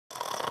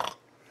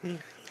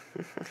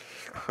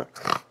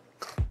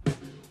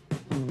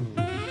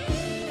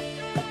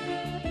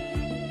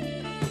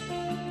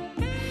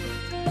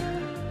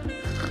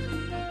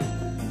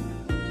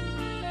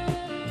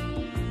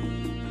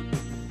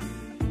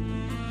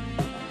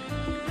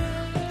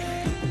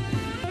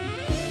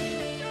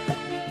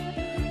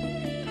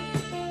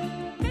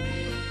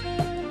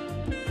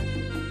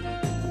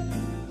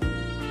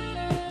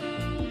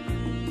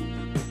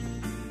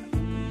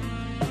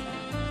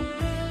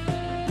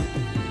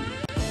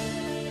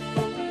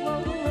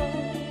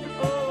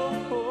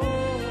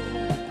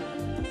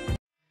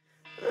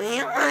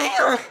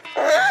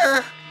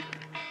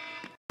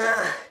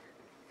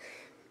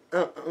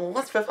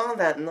What's with all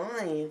that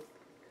noise?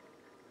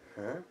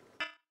 Huh?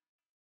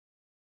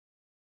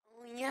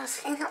 Oh,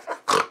 yes.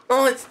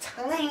 Oh, it's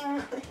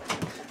time.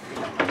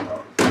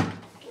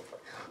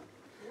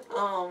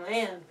 Oh,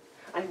 man.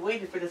 I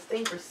waited for this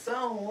thing for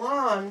so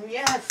long.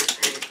 Yes.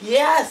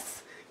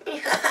 Yes.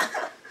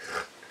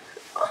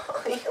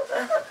 Oh, yeah.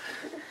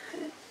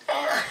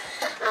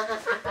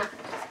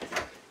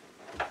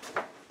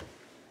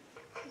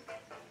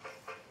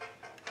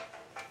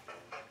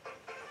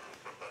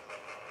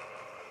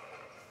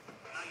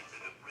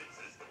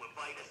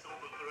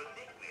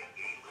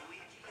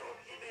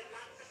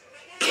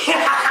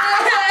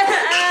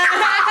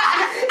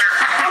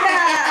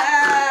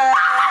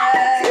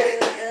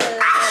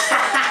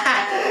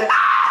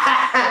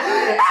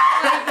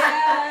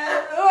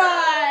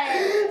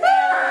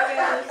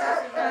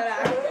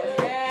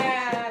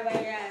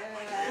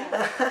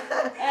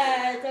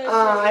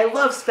 I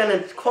love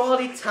spending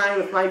quality time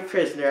with my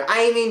prisoner.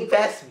 I mean,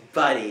 best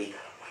buddy.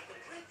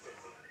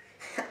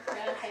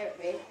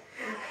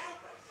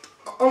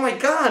 Oh my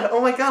god!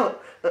 Oh my god!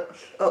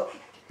 Oh,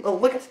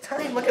 look at the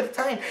time! Look at the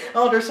time!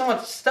 Oh, there's so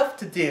much stuff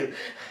to do.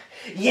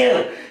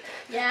 You!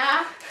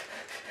 Yeah?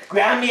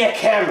 Grab me a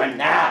camera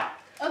now!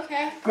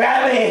 Okay.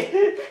 Grab me!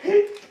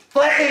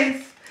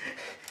 Please!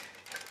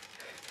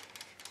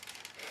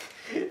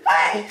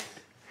 Please!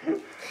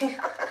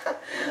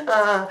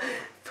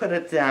 Put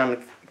it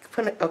down.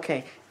 Put it,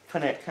 okay.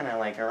 Put it kind of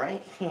like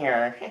right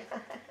here.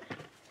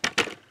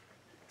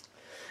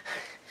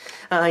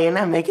 Oh, you're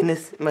not making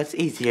this much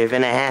easier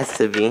than it has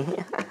to be.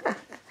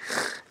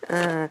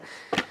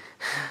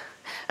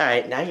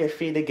 Alright, now you're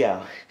free to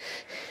go.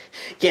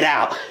 Get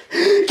out!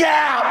 Get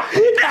out!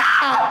 Get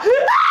out!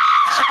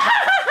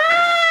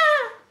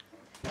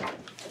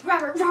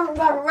 Robert.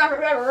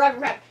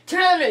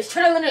 Turn on the news.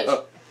 Turn on the news.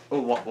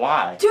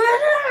 Why? Turn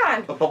it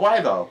on! But why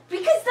though?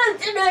 Because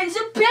there's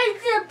a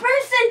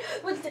person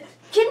with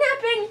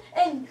kidnapping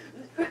and...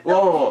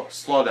 Whoa,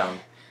 slow down.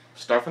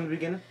 Start from the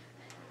beginning?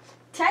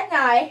 Ted and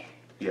I,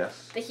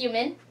 yes, the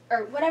human,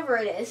 or whatever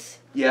it is,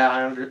 yeah,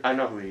 I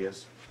know who he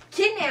is.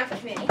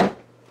 Kidnapped me.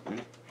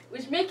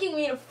 Was making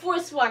me to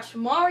force watch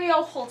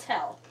Mario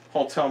Hotel.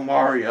 Hotel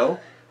Mario?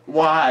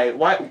 Why?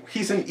 Why?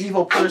 He's an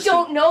evil person. I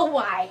don't know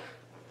why.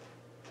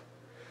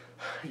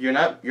 You're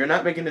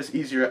not making this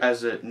easier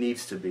as it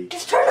needs to be.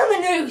 Just turn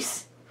on the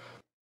news.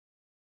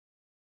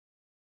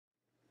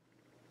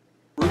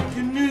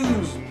 Breaking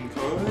news,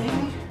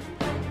 incoming.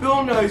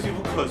 Bill Nye's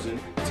evil cousin,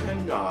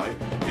 Ted Nye,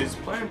 is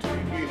planned to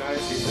leave the United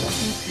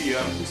States at 2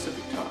 p.m.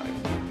 Pacific time.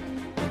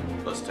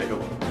 Let's take a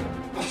look.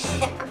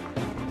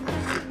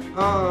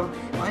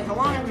 Why,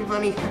 hello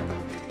everybody.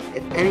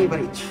 If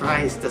anybody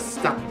tries to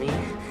stop me,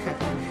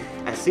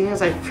 as soon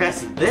as I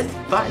press this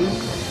button,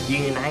 the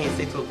United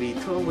States will be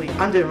totally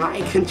under my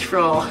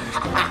control.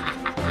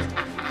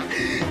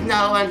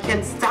 No one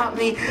can stop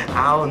me.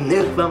 I'll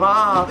nuke them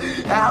all.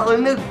 I'll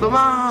nuke them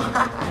all.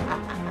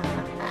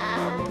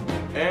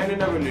 And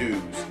in other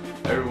news,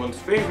 everyone's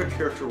favorite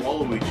character,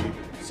 Waluigi,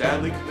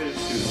 sadly committed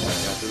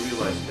suicide after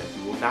realizing that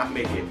he will not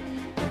make it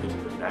into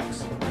the next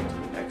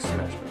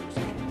Smash Bros.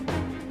 game.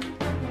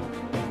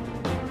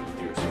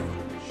 Here's the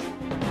footage.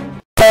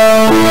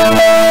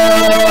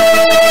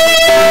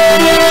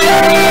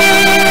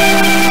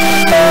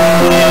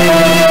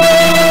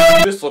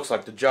 This looks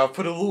like the job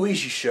for the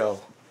Luigi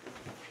show.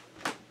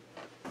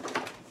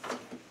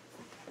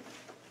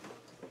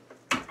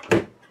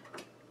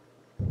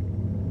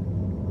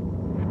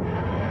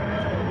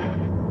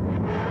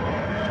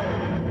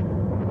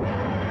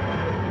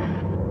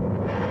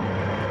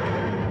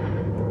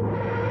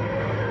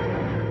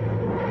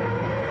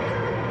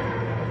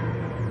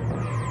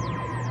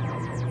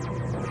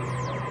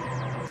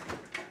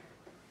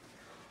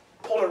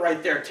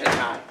 Right there,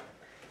 Ted.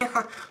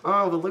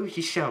 Oh, the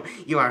Luigi show.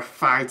 You are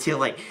far too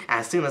late.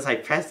 As soon as I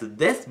press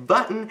this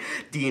button,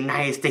 the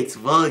United States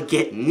will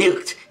get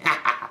nuked.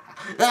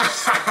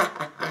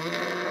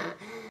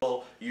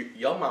 Well,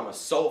 your mama's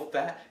so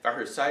fat that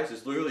her size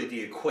is literally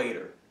the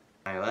equator.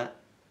 What?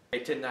 Hey,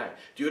 Ted,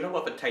 do you know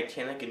what the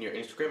Titanic and your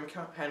Instagram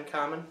account had in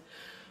common?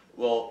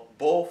 Well,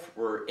 both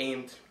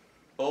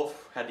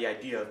had the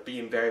idea of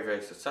being very,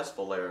 very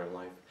successful later in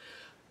life.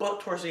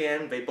 But towards the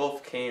end, they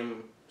both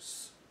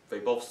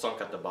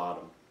sunk at the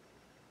bottom.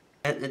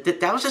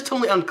 That was just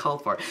totally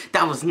uncalled for.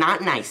 That was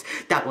not nice.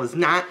 That was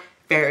not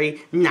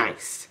very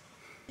nice.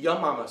 Your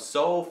mama's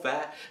so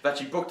fat that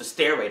she broke the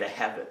stairway to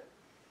heaven.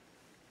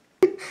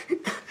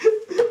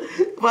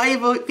 Why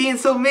are you being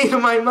so mean to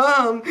my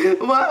mom?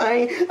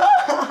 Why?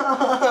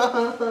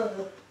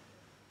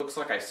 Looks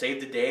like I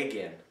saved the day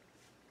again.